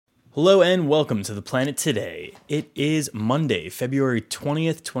Hello and welcome to the planet today. It is Monday, February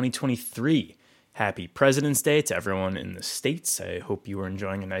 20th, 2023. Happy President's Day to everyone in the States. I hope you are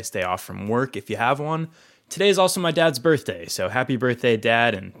enjoying a nice day off from work if you have one. Today is also my dad's birthday, so happy birthday,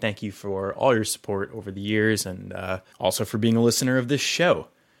 Dad, and thank you for all your support over the years and also for being a listener of this show.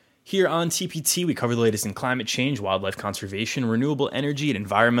 Here on TPT, we cover the latest in climate change, wildlife conservation, renewable energy, and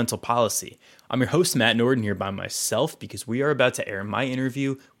environmental policy. I'm your host, Matt Norden, here by myself because we are about to air my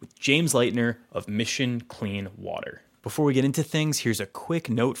interview with James Leitner of Mission Clean Water. Before we get into things, here's a quick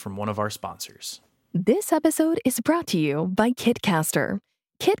note from one of our sponsors. This episode is brought to you by Kitcaster.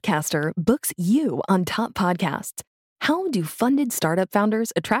 Kitcaster books you on top podcasts. How do funded startup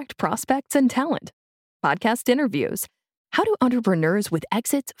founders attract prospects and talent? Podcast interviews. How do entrepreneurs with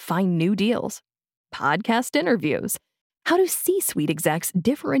exits find new deals? Podcast interviews. How do C-suite execs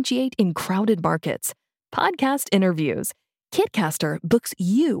differentiate in crowded markets? Podcast interviews. Kitcaster books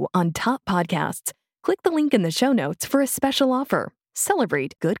you on top podcasts. Click the link in the show notes for a special offer.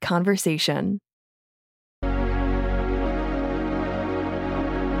 Celebrate good conversation.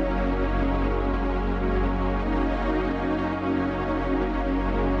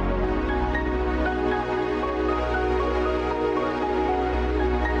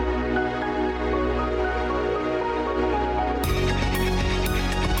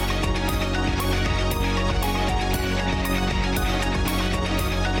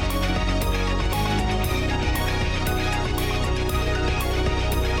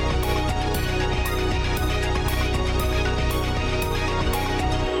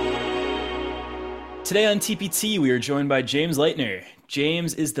 Today on TPT, we are joined by James Leitner.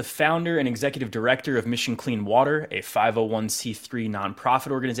 James is the founder and executive director of Mission Clean Water, a 501c3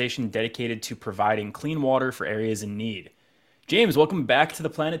 nonprofit organization dedicated to providing clean water for areas in need. James, welcome back to the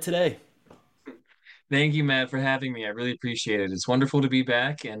planet today. Thank you, Matt, for having me. I really appreciate it. It's wonderful to be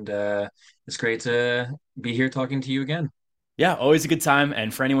back, and it's great to be here talking to you again. Yeah, always a good time.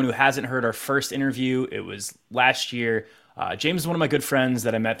 And for anyone who hasn't heard our first interview, it was last year. James is one of my good friends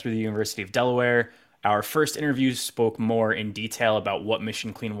that I met through the University of Delaware. Our first interview spoke more in detail about what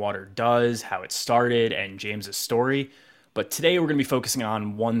Mission Clean Water does, how it started, and James's story. But today we're going to be focusing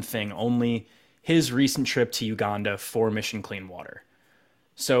on one thing only, his recent trip to Uganda for Mission Clean Water.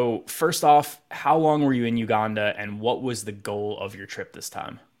 So first off, how long were you in Uganda and what was the goal of your trip this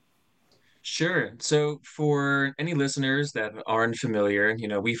time? Sure. So, for any listeners that aren't familiar,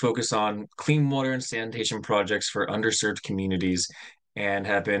 we focus on clean water and sanitation projects for underserved communities and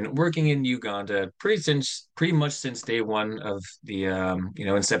have been working in Uganda pretty much since day one of the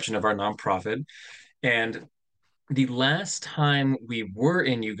inception of our nonprofit. And the last time we were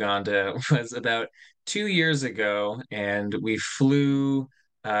in Uganda was about 2 years ago, and we flew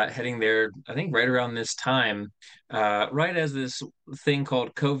heading there, I think right around this time, right as this thing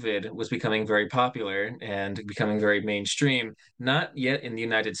called COVID was becoming very popular and becoming very mainstream, not yet in the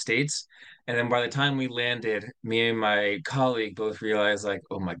United States. And then by the time we landed, me and my colleague both realized, like,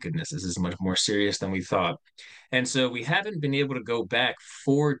 oh my goodness, this is much more serious than we thought. And so we haven't been able to go back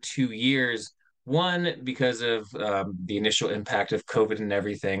for 2 years. One, because of the initial impact of COVID and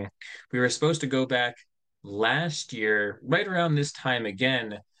everything. We were supposed to go back last year, right around this time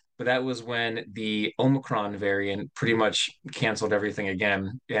again, but that was when the Omicron variant pretty much canceled everything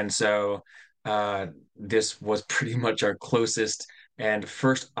again. And so this was pretty much our closest and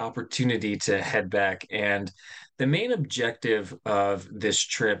first opportunity to head back. And the main objective of this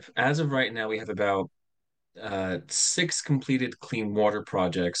trip, as of right now, we have about six completed clean water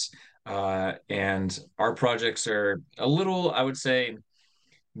projects. And our projects are a little, I would say,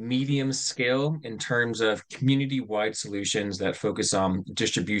 medium scale in terms of community-wide solutions that focus on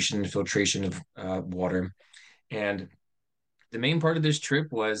distribution and filtration of water. And the main part of this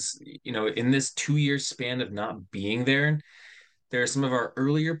trip was, in this 2 year span of not being there are some of our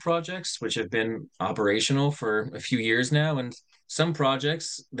earlier projects which have been operational for a few years now, and some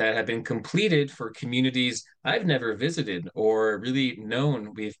projects that have been completed for communities I've never visited or really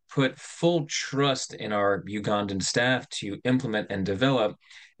known. We've put full trust in our Ugandan staff to implement and develop.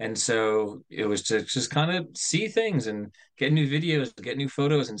 And so it was to just kind of see things and get new videos, get new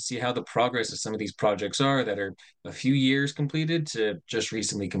photos, and see how the progress of some of these projects are that are a few years completed to just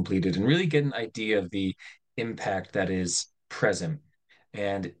recently completed, and really get an idea of the impact that is present.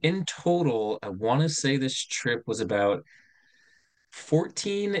 And in total, I want to say this trip was about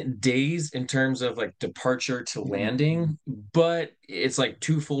 14 days in terms of like departure to landing, but it's like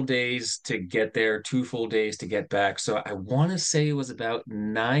 2 full days to get there, 2 full days to get back. So I want to say it was about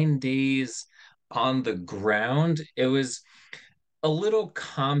 9 days on the ground. It was a little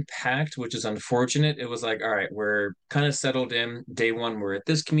compact, which is unfortunate. It was like, all right, we're kind of settled in. Day one, we're at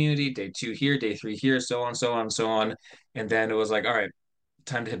this community. Day two here. Day three here. So on, so on, so on. And then it was like, all right,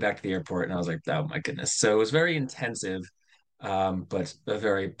 time to head back to the airport. And I was like, oh my goodness. So it was very intensive, but a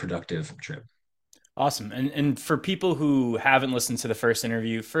very productive trip. Awesome. And for people who haven't listened to the first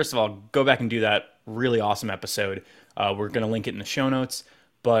interview, first of all, go back and do that really awesome episode. We're going to link it in the show notes.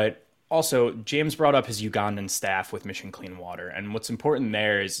 But also, James brought up his Ugandan staff with Mission Clean Water. And what's important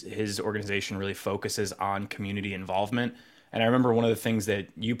there is his organization really focuses on community involvement. And I remember one of the things that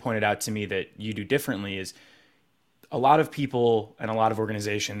you pointed out to me that you do differently is a lot of people and a lot of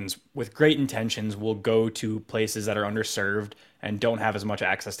organizations with great intentions will go to places that are underserved and don't have as much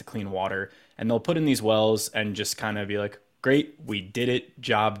access to clean water. And they'll put in these wells and just kind of be like, great, we did it,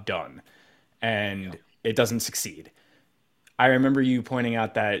 job done. Yeah. And it doesn't succeed. I remember you pointing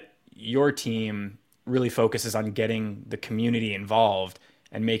out that your team really focuses on getting the community involved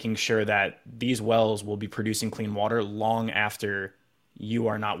and making sure that these wells will be producing clean water long after you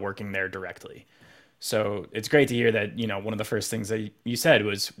are not working there directly. So it's great to hear that, one of the first things that you said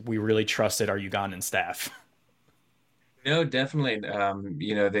was we really trusted our Ugandan staff. No, definitely.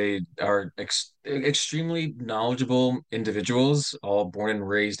 They are extremely knowledgeable individuals, all born and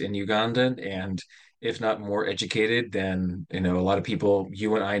raised in Uganda, and if not more educated than, a lot of people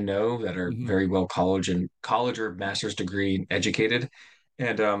you and I know that are Mhm. very well college or master's degree educated.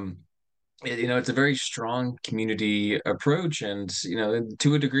 And it's a very strong community approach, and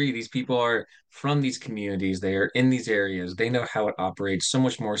to a degree these people are from these communities, they are in these areas, they know how it operates so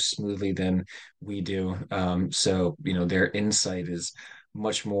much more smoothly than we do. So their insight is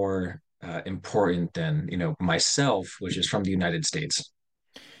much more important than myself, which is from the United States.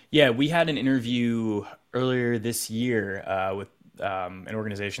 Yeah, we had an interview earlier this year with an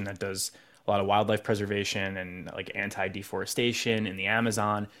organization that does a lot of wildlife preservation and like anti-deforestation in the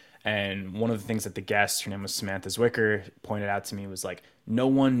Amazon. And one of the things that the guest, her name was Samantha Zwicker, pointed out to me was like, no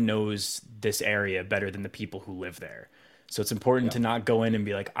one knows this area better than the people who live there. So it's important Yeah. to not go in and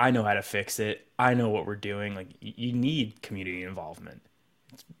be like, I know how to fix it. I know what we're doing. Like, you need community involvement.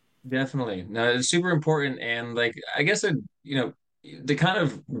 Definitely. No, it's super important. And like, I guess, to kind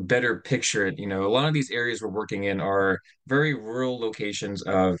of better picture it, a lot of these areas we're working in are very rural locations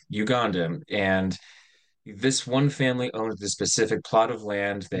of Uganda. And this one family owns this specific plot of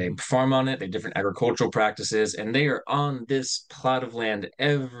land. They Mhm. farm on it, they have different agricultural practices, and they are on this plot of land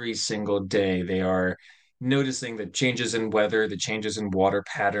every single day. They are noticing the changes in weather, the changes in water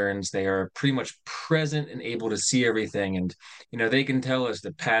patterns. They are pretty much present and able to see everything. And, they can tell us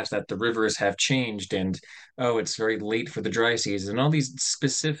the past that the rivers have changed and, oh, it's very late for the dry season, and all these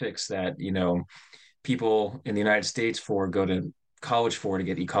specifics that, people in the United States for go to college for to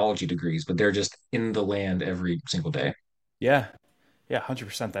get ecology degrees, but they're just in the land every single day. Yeah. Yeah,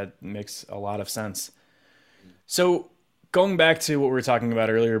 100%. That makes a lot of sense. So, going back to what we were talking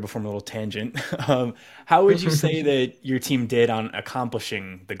about earlier before my little tangent, how would you say that your team did on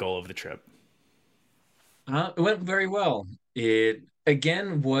accomplishing the goal of the trip? It went very well. It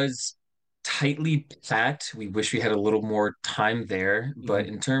again was tightly packed. We wish we had a little more time there, but Mhm.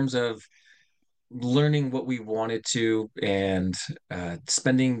 in terms of learning what we wanted to and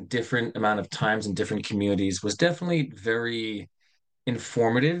spending different amount of times in different communities was definitely very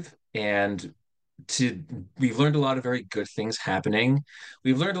informative, and to we've learned a lot of very good things happening.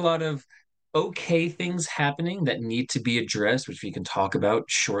 We've learned a lot of okay things happening that need to be addressed, which we can talk about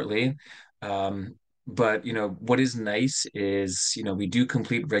shortly. Um, but what is nice is we do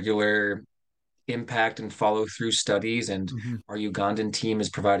complete regular impact and follow through studies, and Mhm. our Ugandan team is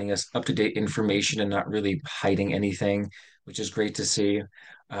providing us up to date information and not really hiding anything, which is great to see.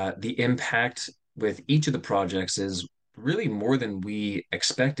 The impact with each of the projects is really more than we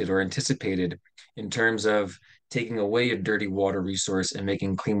expected or anticipated in terms of taking away a dirty water resource and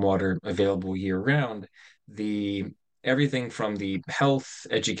making clean water available year round. The Everything from the health,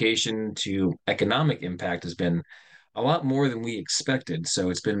 education to economic impact has been a lot more than we expected.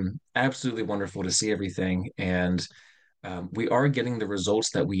 So it's been absolutely wonderful to see everything. And we are getting the results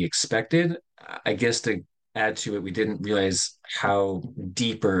that we expected. I guess to add to it, we didn't realize how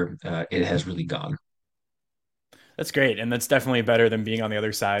deeper it has really gone. That's great. And that's definitely better than being on the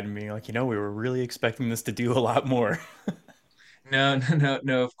other side and being like, we were really expecting this to do a lot more. No, no, no,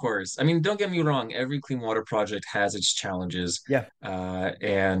 no, of course. I mean, don't get me wrong, every clean water project has its challenges. Yeah.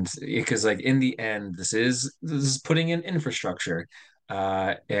 And because like in the end, this is putting in infrastructure.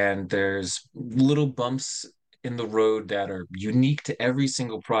 And there's little bumps in the road that are unique to every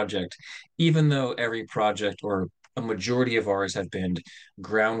single project, even though every project or a majority of ours have been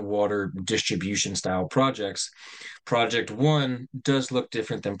groundwater distribution style projects. Project one does look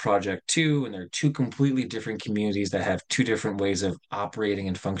different than project two, and they're two completely different communities that have two different ways of operating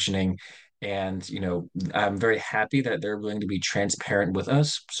and functioning. And, I'm very happy that they're willing to be transparent with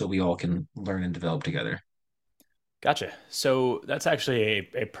us so we all can learn and develop together. Gotcha. So that's actually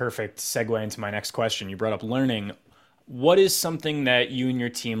a perfect segue into my next question. You brought up learning. What is something that you and your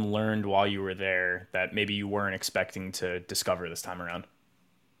team learned while you were there that maybe you weren't expecting to discover this time around?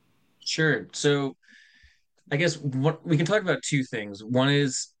 Sure. So I guess what we can talk about two things. One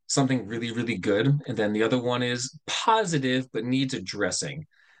is something really, really good, and then the other one is positive but needs addressing.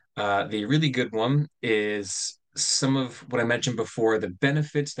 The really good one is some of what I mentioned before, the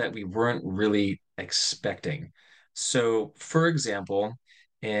benefits that we weren't really expecting. So, for example,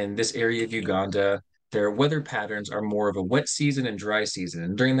 in this area of Uganda, their weather patterns are more of a wet season and dry season.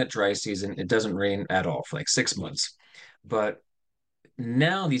 And during that dry season, it doesn't rain at all for like 6 months. But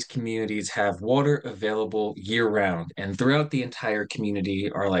now these communities have water available year round, and throughout the entire community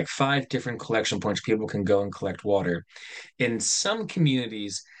are like five different collection points people can go and collect water. In some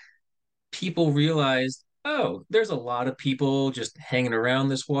communities, people realized, oh, there's a lot of people just hanging around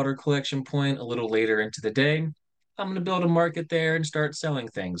this water collection point a little later into the day. I'm going to build a market there and start selling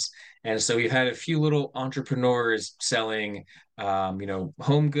things. And so we've had a few little entrepreneurs selling,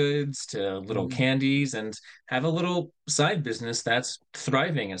 home goods to little Mhm. candies and have a little side business that's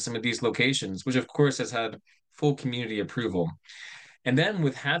thriving at some of these locations, which of course has had full community approval. And then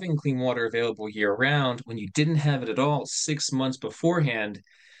with having clean water available year round, when you didn't have it at all 6 months beforehand,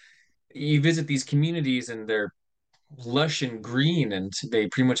 you visit these communities and they're lush and green and they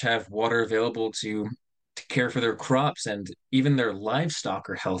pretty much have water available to care for their crops, and even their livestock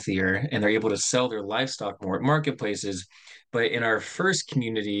are healthier and they're able to sell their livestock more at marketplaces. But in our first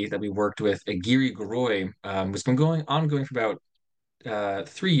community that we worked with, Agiri Goroy, it's been going ongoing for about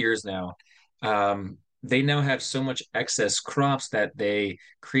 3 years now. They now have so much excess crops that they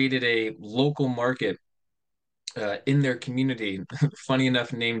created a local market in their community, funny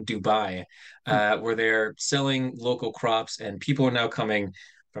enough, named Dubai, where they're selling local crops, and people are now coming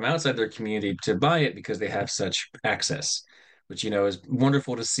from outside their community to buy it because they have such access, which is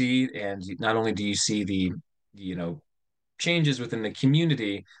wonderful to see. And not only do you see the you know changes within the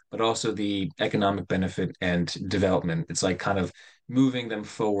community, but also the economic benefit and development. It's like kind of moving them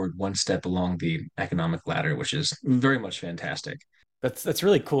forward one step along the economic ladder, which is very much fantastic. That's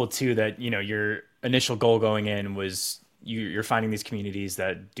really cool too that, your initial goal going in was you're finding these communities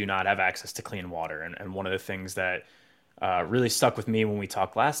that do not have access to clean water. And one of the things that really stuck with me when we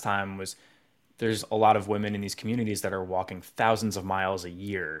talked last time was there's a lot of women in these communities that are walking thousands of miles a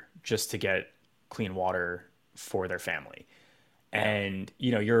year just to get clean water for their family. Yeah. And,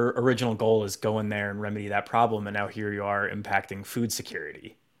 your original goal is go in there and remedy that problem. And now here you are impacting food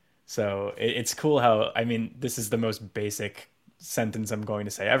security. So it's cool how, I mean, this is the most basic sentence I'm going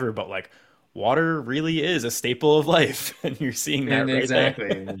to say ever, but like water really is a staple of life. And you're seeing And that right there.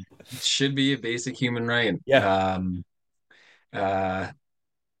 exactly, it should be a basic human right. Yeah. Uh,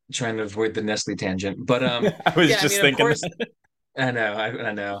 Trying to avoid the Nestle tangent, but I was yeah, I just mean, of thinking course, that.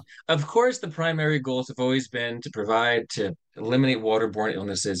 I know. Of course, the primary goals have always been to eliminate waterborne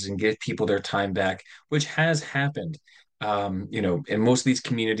illnesses and give people their time back, which has happened. In most of these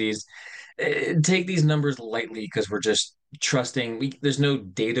communities, take these numbers lightly because we're just trusting. There's no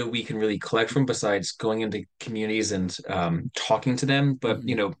data we can really collect from besides going into communities and talking to them. But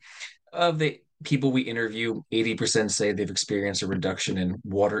Mhm. of the people we interview, 80% say they've experienced a reduction in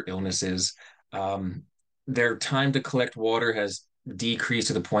water illnesses. Um, their time to collect water has decreased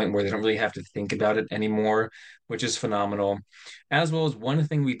to the point where they don't really have to think about it anymore, which is phenomenal. As well as one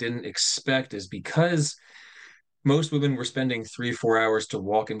thing we didn't expect is because most women were spending 3, 4 hours to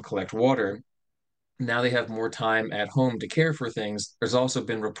walk and collect water, now they have more time at home to care for things. There's also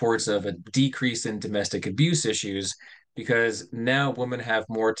been reports of a decrease in domestic abuse issues because now women have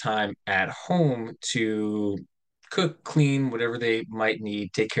more time at home to cook, clean, whatever they might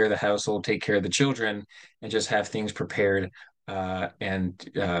need, take care of the household, take care of the children, and just have things prepared and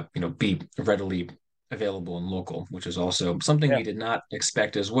be readily available and local, which is also something Yeah. we did not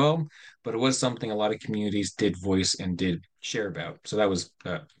expect as well, but it was something a lot of communities did voice and did share about. So that was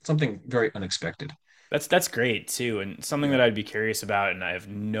something very unexpected. That's great too, and something Yeah. that I'd be curious about, and I have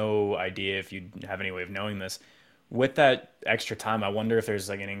no idea if you have any way of knowing this. With that extra time, I wonder if there's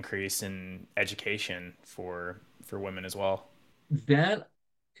like an increase in education for women as well. That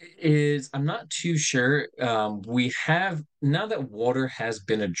is I'm not too sure. We have now that water has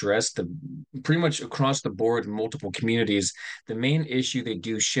been addressed pretty much across the board in multiple communities. The main issue they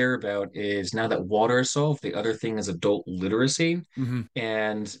do share about is now that water is solved, the other thing is adult literacy. Hmm.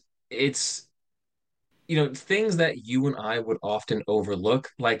 And it's things that you and I would often overlook,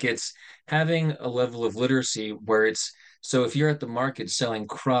 like it's having a level of literacy where it's so if you're at the market selling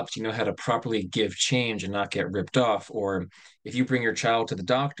crops, you know how to properly give change and not get ripped off. Or if you bring your child to the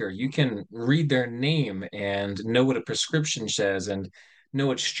doctor, you can read their name and know what a prescription says and know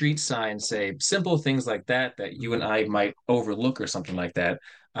what street signs say, simple things like that that you and Hmm. I might overlook or something like that,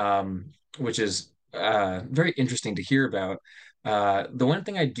 which is very interesting to hear about. The one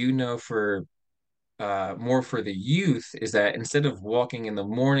thing I do know for more for the youth is that instead of walking in the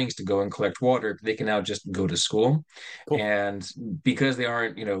mornings to go and collect water, they can now just go to school. Cool. And because they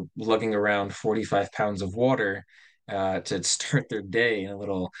aren't, lugging around 45 pounds of water to start their day in a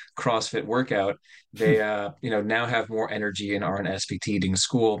little CrossFit workout, they, now have more energy and aren't as fatigued in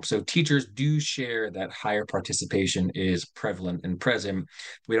school. So teachers do share that higher participation is prevalent and present.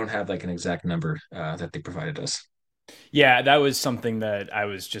 We don't have like an exact number that they provided us. Yeah, that was something that I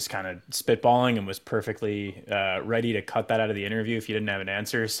was just kind of spitballing and was perfectly ready to cut that out of the interview if you didn't have an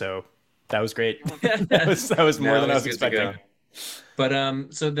answer. So that was great. That was more Now than I it's was good to expecting. go.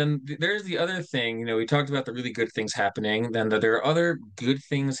 But so then there's the other thing, we talked about the really good things happening, then there are other good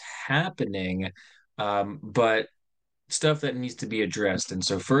things happening, but stuff that needs to be addressed. And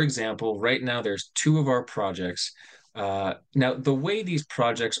so, for example, right now there's two of our projects. Now, the way these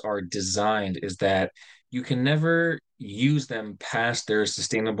projects are designed is that you can never use them past their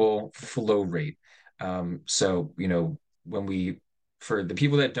sustainable flow rate. So, when for the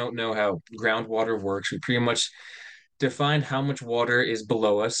people that don't know how groundwater works, we pretty much define how much water is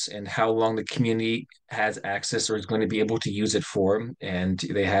below us and how long the community has access or is going to be able to use it for. And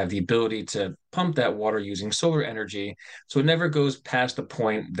they have the ability to pump that water using solar energy. So it never goes past the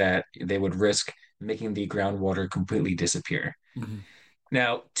point that they would risk making the groundwater completely disappear. Mhm.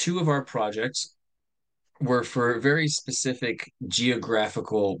 Now, two of our projects were for very specific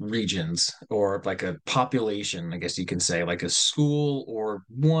geographical regions or like a population, I guess you can say, like a school or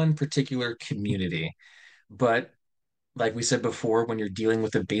one particular community. But like we said before, when you're dealing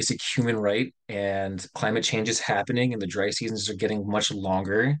with a basic human right and climate change is happening and the dry seasons are getting much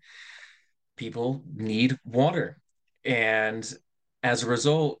longer, people need water. And as a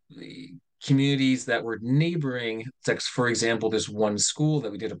result, the communities that were neighboring, like for example, this one school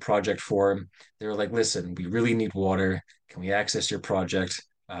that we did a project for, they were like, listen, we really need water. Can we access your project?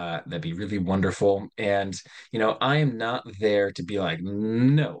 That'd be really wonderful. And, I am not there to be like,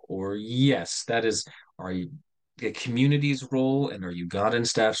 no, or yes, that is our the community's role and our Ugandan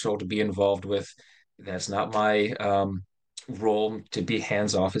staff's role to be involved with. That's not my role to be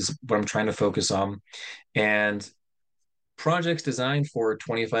hands off is what I'm trying to focus on. And projects designed for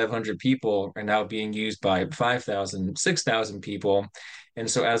 2,500 people are now being used by 5,000, 6,000 people. And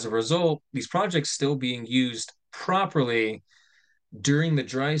so as a result, these projects still being used properly during the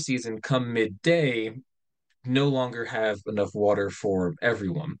dry season come midday no longer have enough water for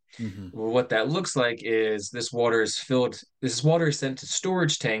everyone. Mhm. What that looks like is this water is sent to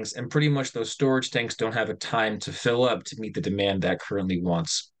storage tanks, and pretty much those storage tanks don't have a time to fill up to meet the demand that currently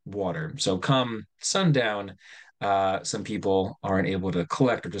wants water. So come sundown, some people aren't able to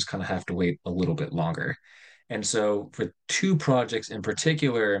collect or just kind of have to wait a little bit longer. And so for two projects in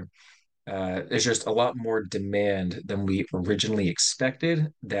particular, there's just a lot more demand than we originally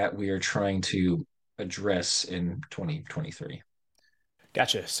expected that we are trying to address in 2023.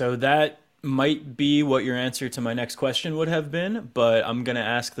 Gotcha. So that might be what your answer to my next question would have been, but I'm going to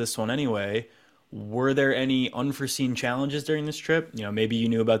ask this one anyway. Were there any unforeseen challenges during this trip? Maybe you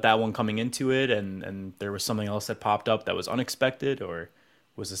knew about that one coming into it and there was something else that popped up that was unexpected, or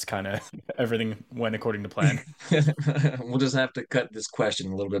was this kind of everything went according to plan? We'll just have to cut this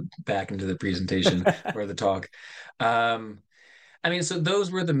question a little bit back into the presentation or the talk. Um, I mean, so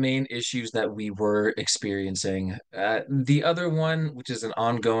those were the main issues that we were experiencing. The other one, which is an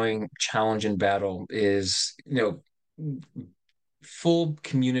ongoing challenge and battle, is full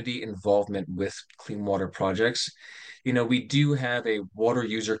community involvement with clean water projects. We do have a water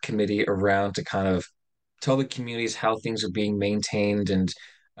user committee around to kind of tell the communities how things are being maintained and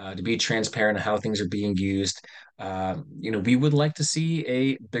to be transparent on how things are being used. We would like to see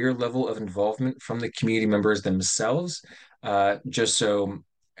a bigger level of involvement from the community members themselves, just so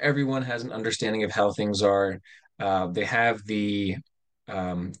everyone has an understanding of how things are. They have the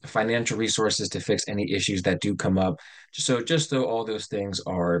financial resources to fix any issues that do come up. Just so all those things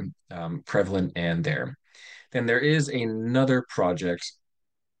are prevalent and there. Then there is another project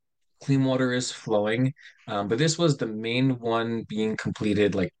clean water is flowing. But this was the main one being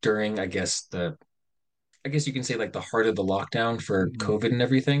completed like during, I guess you can say like the heart of the lockdown for Mhm. COVID and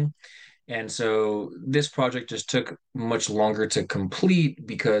everything. And so this project just took much longer to complete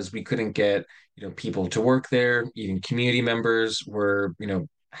because we couldn't get, people to work there. Even community members were,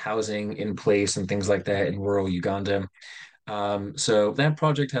 housing in place and things like that in rural Uganda. So that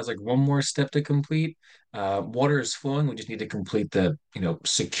project has like one more step to complete. Water is flowing. We just need to complete the,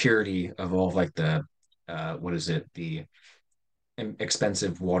 security of all of like the, what is it? The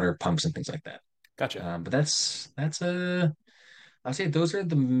expensive water pumps and things like that. Gotcha. But I'll say those are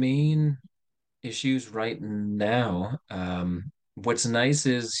the main issues right now. What's nice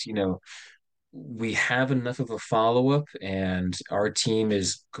is, we have enough of a follow-up, and our team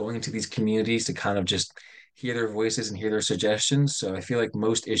is going to these communities to kind of just hear their voices and hear their suggestions. So I feel like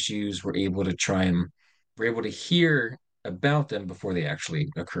most issues we're able to hear about them before they actually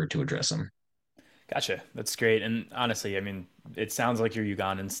occur to address them. Gotcha. That's great. And honestly, I mean, it sounds like your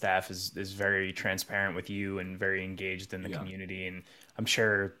Ugandan staff is very transparent with you and very engaged in the Yeah. community. And I'm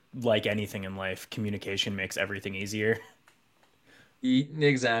sure, like anything in life, communication makes everything easier.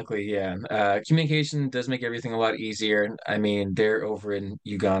 Exactly, yeah. Communication does make everything a lot easier. I mean, they're over in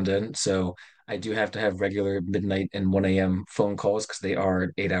Uganda, so I do have to have regular midnight and 1 a.m. phone calls because they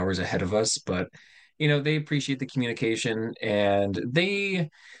are 8 hours ahead of us. But, they appreciate the communication and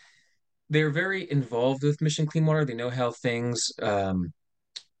they're very involved with Mission Clean Water. They know how things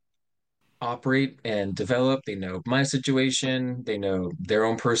operate and develop. They know my situation, they know their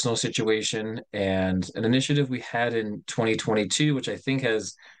own personal situation, and an initiative we had in 2022, which I think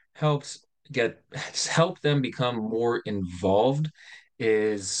has helped has helped them become more involved,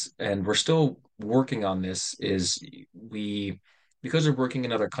 and we're still working on this, is we because we're working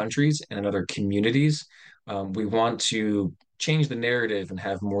in other countries and in other communities, we want to change the narrative and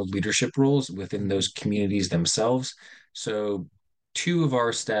have more leadership roles within those Mhm. communities themselves. So two of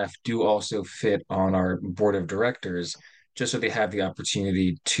our staff do also fit on our board of directors, just so they have the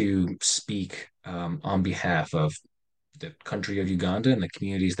opportunity to speak on behalf of the country of Uganda and the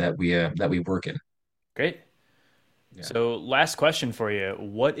communities that we work in. Great. Yeah. So, last question for you.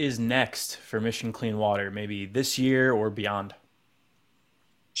 What is next for Mission Clean Water? Maybe this year or beyond?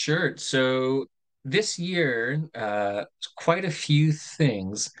 Sure. So this year, quite a few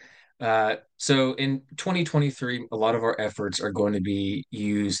things. So in 2023, a lot of our efforts are going to be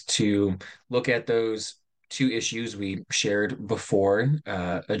used to look at those two issues we shared before,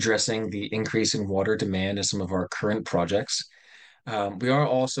 addressing the increase in water demand in some of our current projects. We are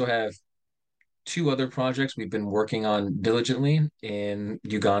also have two other projects we've been working on diligently in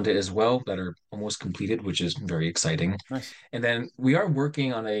Uganda as well that are almost completed, which is very exciting. Nice. And then we are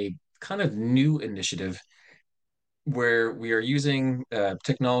working on a kind of new initiative where we are using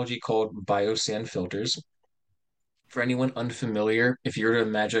technology called biosand filters. For anyone unfamiliar, if you were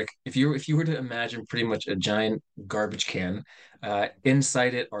to imagine pretty much a giant garbage can,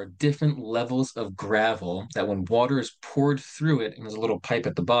 inside it are different levels of gravel that when water is poured through it and there's a little pipe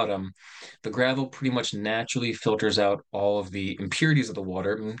at the bottom, the gravel pretty much naturally filters out all of the impurities of the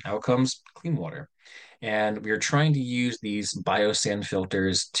water, and out comes clean water. And we are trying to use these biosand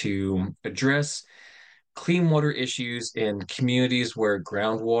filters to address clean water issues in communities where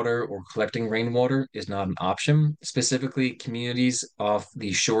groundwater or collecting rainwater is not an option, specifically communities off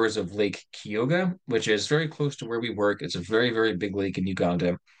the shores of Lake Kyoga, which is very close to where we work. It's a very, very big lake in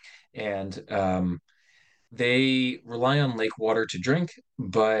Uganda. And they rely on lake water to drink,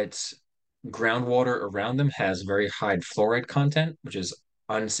 but groundwater around them has very high fluoride content, which is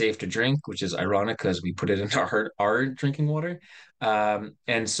unsafe to drink, which is ironic because we put it into our drinking water.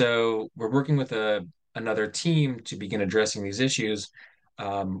 And so we're working with another team to begin addressing these issues.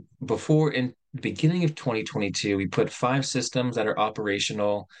 Before in the beginning of 2022, we put five systems that are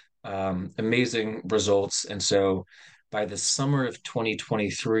operational, amazing results. And so by the summer of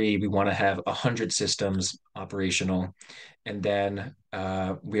 2023, we want to have 100 systems operational. And then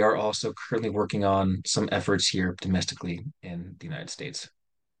we are also currently working on some efforts here domestically in the United States.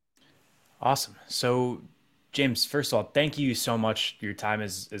 Awesome. So, James, first of all, thank you so much. Your time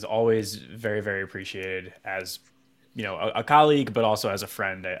is always very, very appreciated as, a colleague, but also as a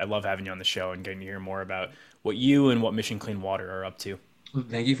friend. I love having you on the show and getting to hear more about what you and what Mission Clean Water are up to. Well,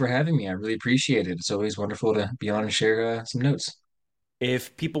 thank you for having me. I really appreciate it. It's always wonderful to be on and share some notes.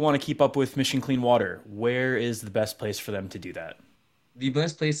 If people want to keep up with Mission Clean Water, where is the best place for them to do that? The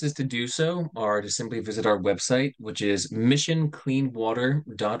best places to do so are to simply visit our website, which is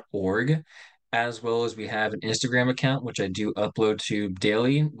missioncleanwater.org, as well as we have an Instagram account, which I do upload to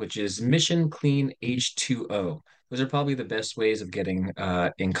daily, which is Mission Clean H2O. Those are probably the best ways of getting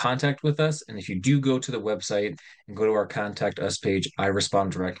in contact with us. And if you do go to the website and go to our contact us page, I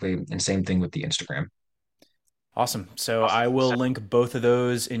respond directly. And same thing with the Instagram. Awesome. So I will link both of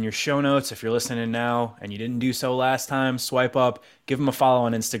those in your show notes. If you're listening now and you didn't do so last time, swipe up, give them a follow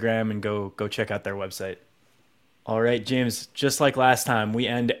on Instagram, and go check out their website. All right, James, just like last time, we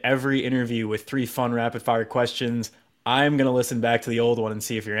end every interview with 3 fun rapid fire questions. I'm going to listen back to the old one and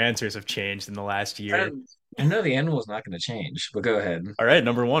see if your answers have changed in the last year. I know the animal is not going to change, but go ahead. All right,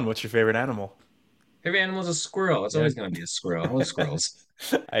 number 1, what's your favorite animal? Every animal is a squirrel. It's Yeah, always going to be a squirrel. I love squirrels.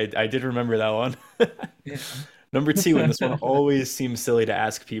 I did remember that one. Yeah. Number 2, and this one always seems silly to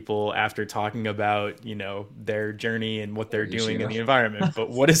ask people after talking about, their journey and what they're doing in the environment, but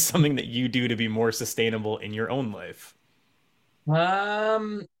what is something that you do to be more sustainable in your own life?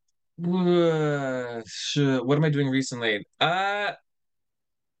 Um, what am I doing recently?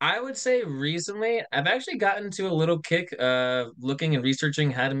 I would say recently, I've actually gotten to a little kick looking and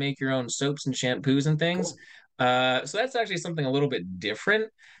researching how to make your own soaps and shampoos and things. Cool. So that's actually something a little bit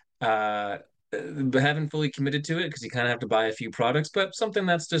different. But haven't fully committed to it because you kind of have to buy a few products, but something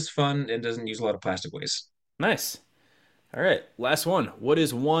that's just fun and doesn't use a lot of plastic waste. Nice. All right, last one. What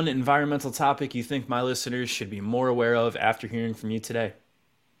is one environmental topic you think my listeners should be more aware of after hearing from you today?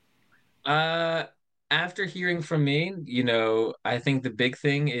 Uh, After hearing from me, I think the big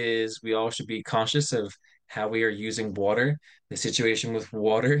thing is we all should be conscious of how we are using water. The situation with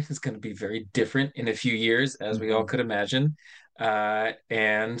water is going to be very different in a few years, as we all Mhm. could imagine.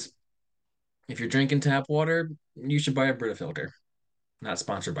 And if you're drinking tap water, you should buy a Brita filter. Not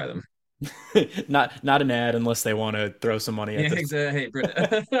sponsored by them. Not an ad unless they want to throw some money at Yeah, this. exactly. Hey,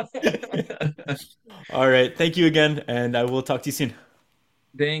 Brita. All right, thank you again, and I will talk to you soon.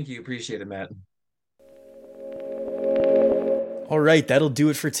 Thank you. Appreciate it, Matt. All right, that'll do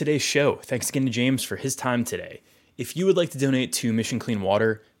it for today's show. Thanks again to James for his time today. If you would like to donate to Mission Clean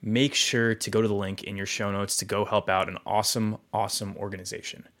Water, make sure to go to the link in your show notes to go help out an awesome, awesome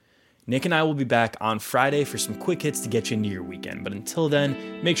organization. Nick and I will be back on Friday for some quick hits to get you into your weekend. But until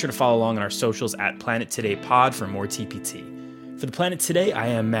then, make sure to follow along on our socials at Planet Today Pod for more TPT. For the Planet Today, I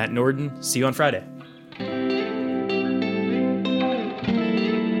am Matt Norden. See you on Friday.